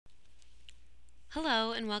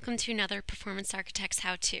Hello and welcome to another Performance Architects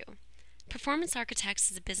How-To. Performance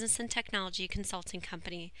Architects is a business and technology consulting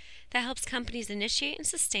company that helps companies initiate and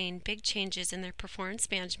sustain big changes in their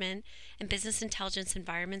performance management and business intelligence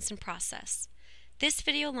environments and process. This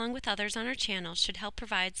video, along with others on our channel, should help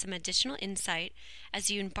provide some additional insight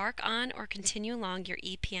as you embark on or continue along your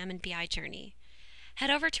EPM and BI journey. Head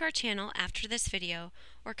over to our channel after this video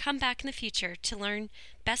or come back in the future to learn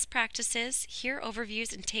best practices, hear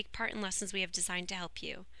overviews, and take part in lessons we have designed to help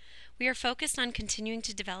you. We are focused on continuing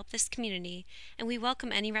to develop this community, and we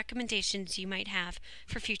welcome any recommendations you might have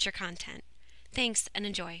for future content. Thanks and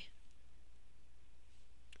enjoy.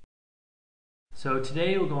 So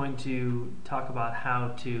today we're going to talk about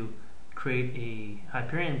how to create a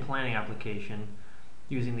Hyperion planning application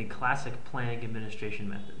using the classic planning administration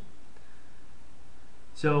method.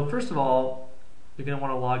 So first of all, you're going to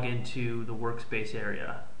want to log into the workspace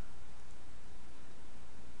area.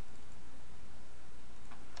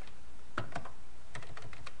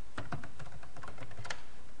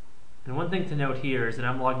 And one thing to note here is that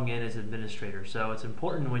I'm logging in as administrator, so it's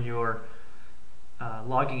important when you're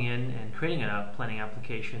logging in and creating a planning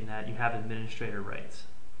application that you have administrator rights.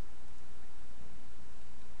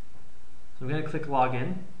 So I'm going to click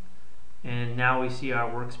login, and now we see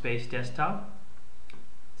our workspace desktop.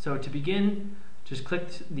 So to begin, just click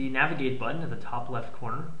the navigate button at the top left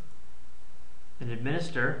corner and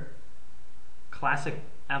administer classic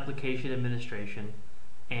application administration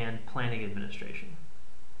and planning administration.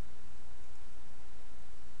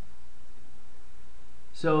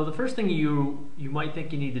 So the first thing you might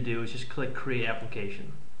think you need to do is just click create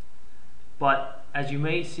application. But as you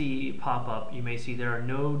may see pop up, you may see there are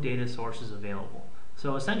no data sources available.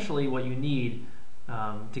 So essentially what you need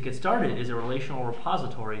to get started is a relational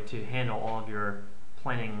repository to handle all of your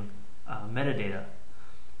planning metadata.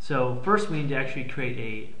 So first we need to actually create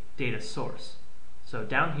a data source. So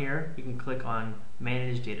down here you can click on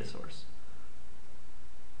manage data source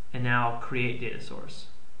and now create data source.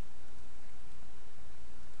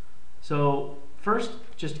 So first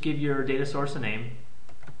just give your data source a name,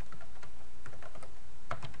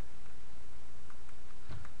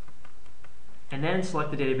 and then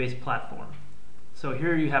select the database platform. So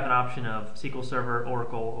here you have an option of SQL Server,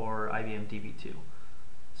 Oracle, or IBM DB2.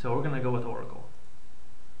 So we're going to go with Oracle.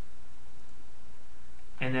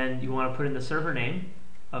 And then you want to put in the server name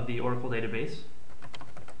of the Oracle database,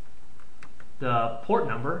 the port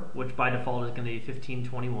number, which by default is going to be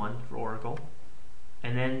 1521 for Oracle,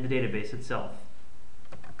 and then the database itself.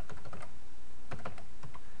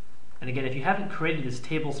 And again, if you haven't created this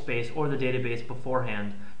table space or the database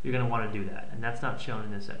beforehand, you're going to want to do that, and that's not shown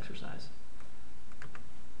in this exercise.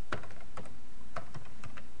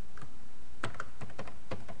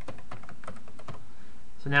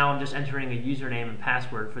 So now I'm just entering a username and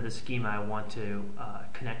password for the schema I want to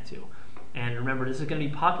connect to. And remember, this is going to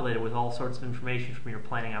be populated with all sorts of information from your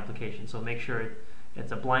planning application. So make sure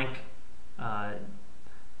it's a blank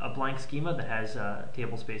schema that has a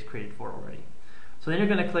table space created for it already. So then you're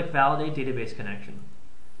going to click Validate Database Connection,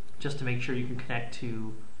 just to make sure you can connect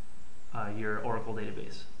to your Oracle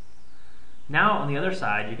database. Now on the other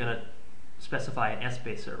side, you're going to specify an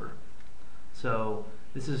S-based server. So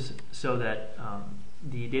this is so that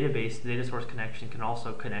the database, the data source connection, can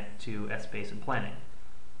also connect to S-base and planning.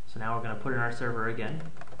 So now we're going to put in our server again.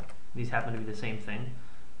 These happen to be the same thing.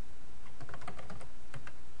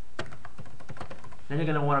 Then you're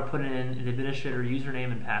going to want to put in an administrator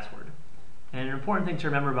username and password. And an important thing to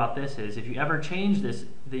remember about this is if you ever change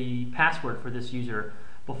the password for this user,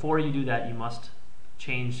 before you do that you must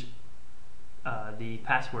change the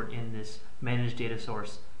password in this manage data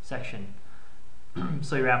source section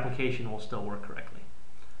so your application will still work correctly.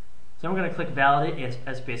 So we're going to click Validate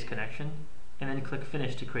S-based connection and then click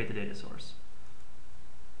Finish to create the data source.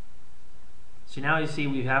 So now you see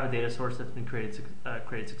we have a data source that's been created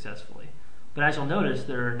successfully. But as you'll notice,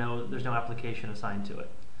 there's no application assigned to it.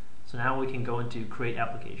 So now we can go into Create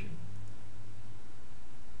Application.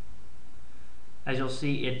 As you'll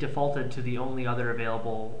see, it defaulted to the only other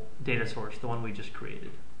available data source, the one we just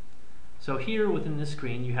created. So here within this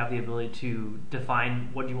screen, you have the ability to define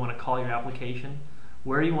what you want to call your application,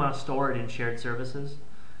 where you want to store it in shared services,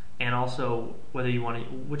 and also whether you want to,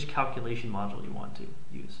 which calculation module you want to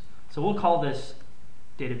use. So we'll call this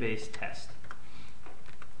database test.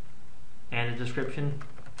 And a description.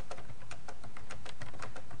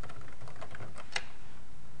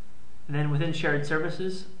 And then within shared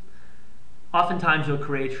services, oftentimes you'll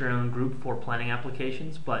create your own group for planning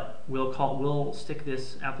applications, but we'll stick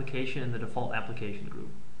this application in the default application group.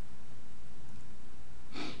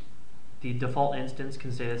 The default instance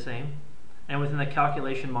can stay the same, And within the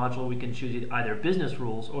calculation module, we can choose either business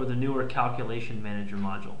rules or the newer calculation manager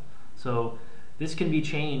module. So this can be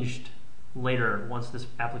changed later once this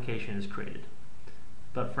application is created.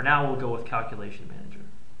 But for now, we'll go with calculation manager.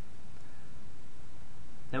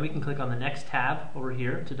 Then we can click on the next tab over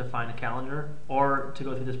here to define a calendar, or to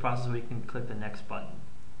go through this process, we can click the next button.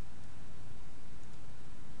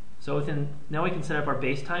 So now we can set up our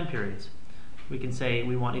base time periods. We can say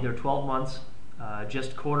we want either 12 months,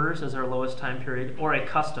 just quarters as our lowest time period, or a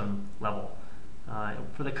custom level.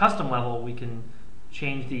 For the custom level, we can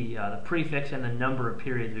change the prefix and the number of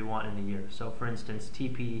periods we want in the year. So for instance,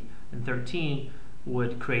 TP and 13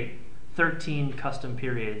 would create 13 custom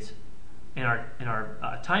periods in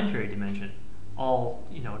our time period dimension, all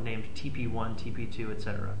named TP1, TP2,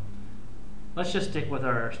 etc. Let's just stick with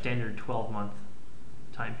our standard 12-month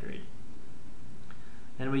time period.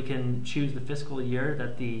 Then we can choose the fiscal year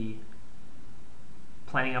that the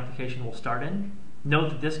planning application will start in. Note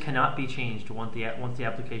that this cannot be changed once the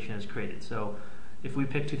application is created. So if we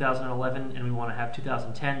pick 2011 and we want to have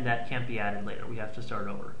 2010, that can't be added later. We have to start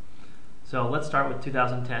over. So let's start with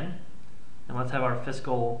 2010, and let's have our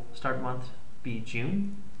fiscal start month be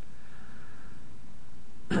June.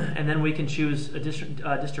 And then we can choose a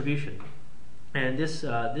distribution. And this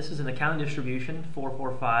is an accounting distribution,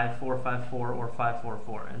 445, 454, or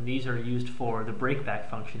 544. And these are used for the breakback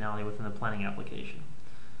functionality within the planning application.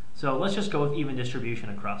 So let's just go with even distribution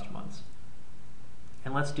across months.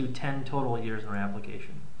 And let's do 10 total years in our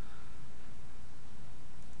application.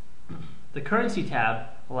 The currency tab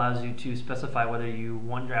allows you to specify whether you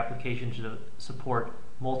want your application to support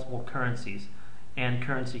multiple currencies and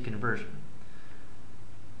currency conversion.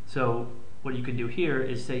 So what you can do here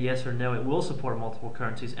is say yes or no, it will support multiple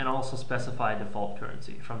currencies, and also specify a default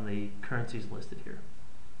currency from the currencies listed here.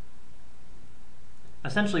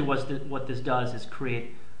 Essentially what this does is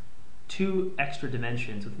create two extra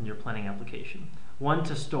dimensions within your planning application. One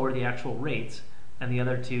to store the actual rates, and the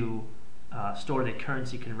other to store the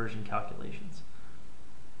currency conversion calculations.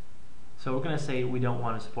 So we're going to say we don't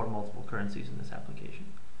want to support multiple currencies in this application.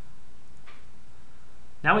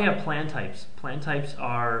 Now we have plan types. Plan types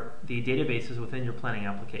are the databases within your planning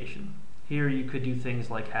application. Here you could do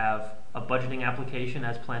things like have a budgeting application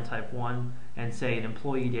as plan type 1, and say an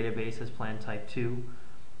employee database as plan type 2,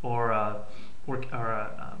 or a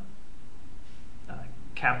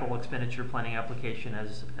capital expenditure planning application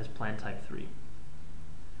as plan type 3.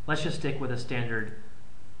 Let's just stick with a standard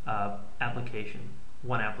application,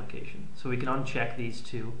 one application. So we can uncheck these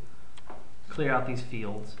two, clear out these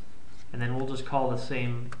fields, and then we'll just call the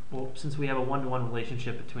same, since we have a one-to-one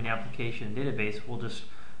relationship between application and database, we'll just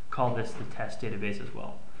call this the test database as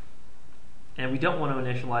well. And we don't want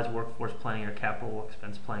to initialize workforce planning or capital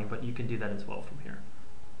expense planning, but you can do that as well from here.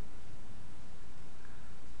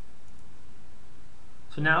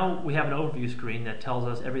 So now we have an overview screen that tells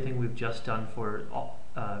us everything we've just done for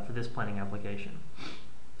this planning application.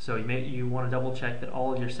 So you want to double check that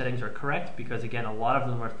all of your settings are correct, because again, a lot of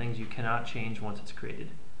them are things you cannot change once it's created.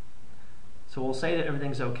 So we'll say that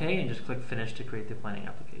everything's okay and just click Finish to create the planning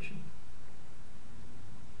application.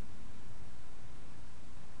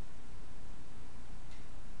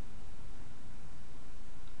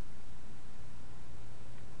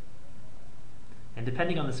 And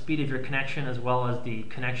depending on the speed of your connection, as well as the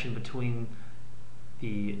connection between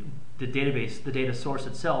the database, the data source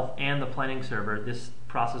itself, and the planning server, this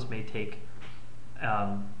process may take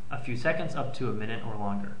a few seconds up to a minute or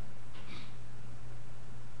longer.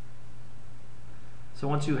 So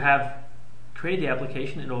once you have created the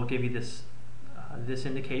application, it will give you this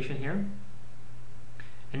indication here.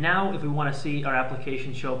 And now if we want to see our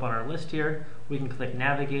application show up on our list here, we can click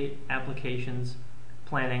Navigate, Applications,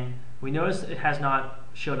 Planning. We notice it has not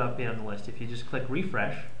showed up yet on the list. If you just click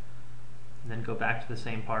Refresh, and then go back to the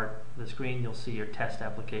same part of the screen, you'll see your test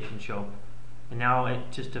application show up. And now,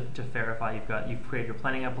 just to verify you've created your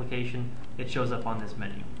planning application, it shows up on this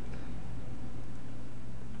menu.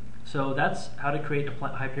 So that's how to create a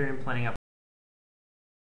Hyperion planning application.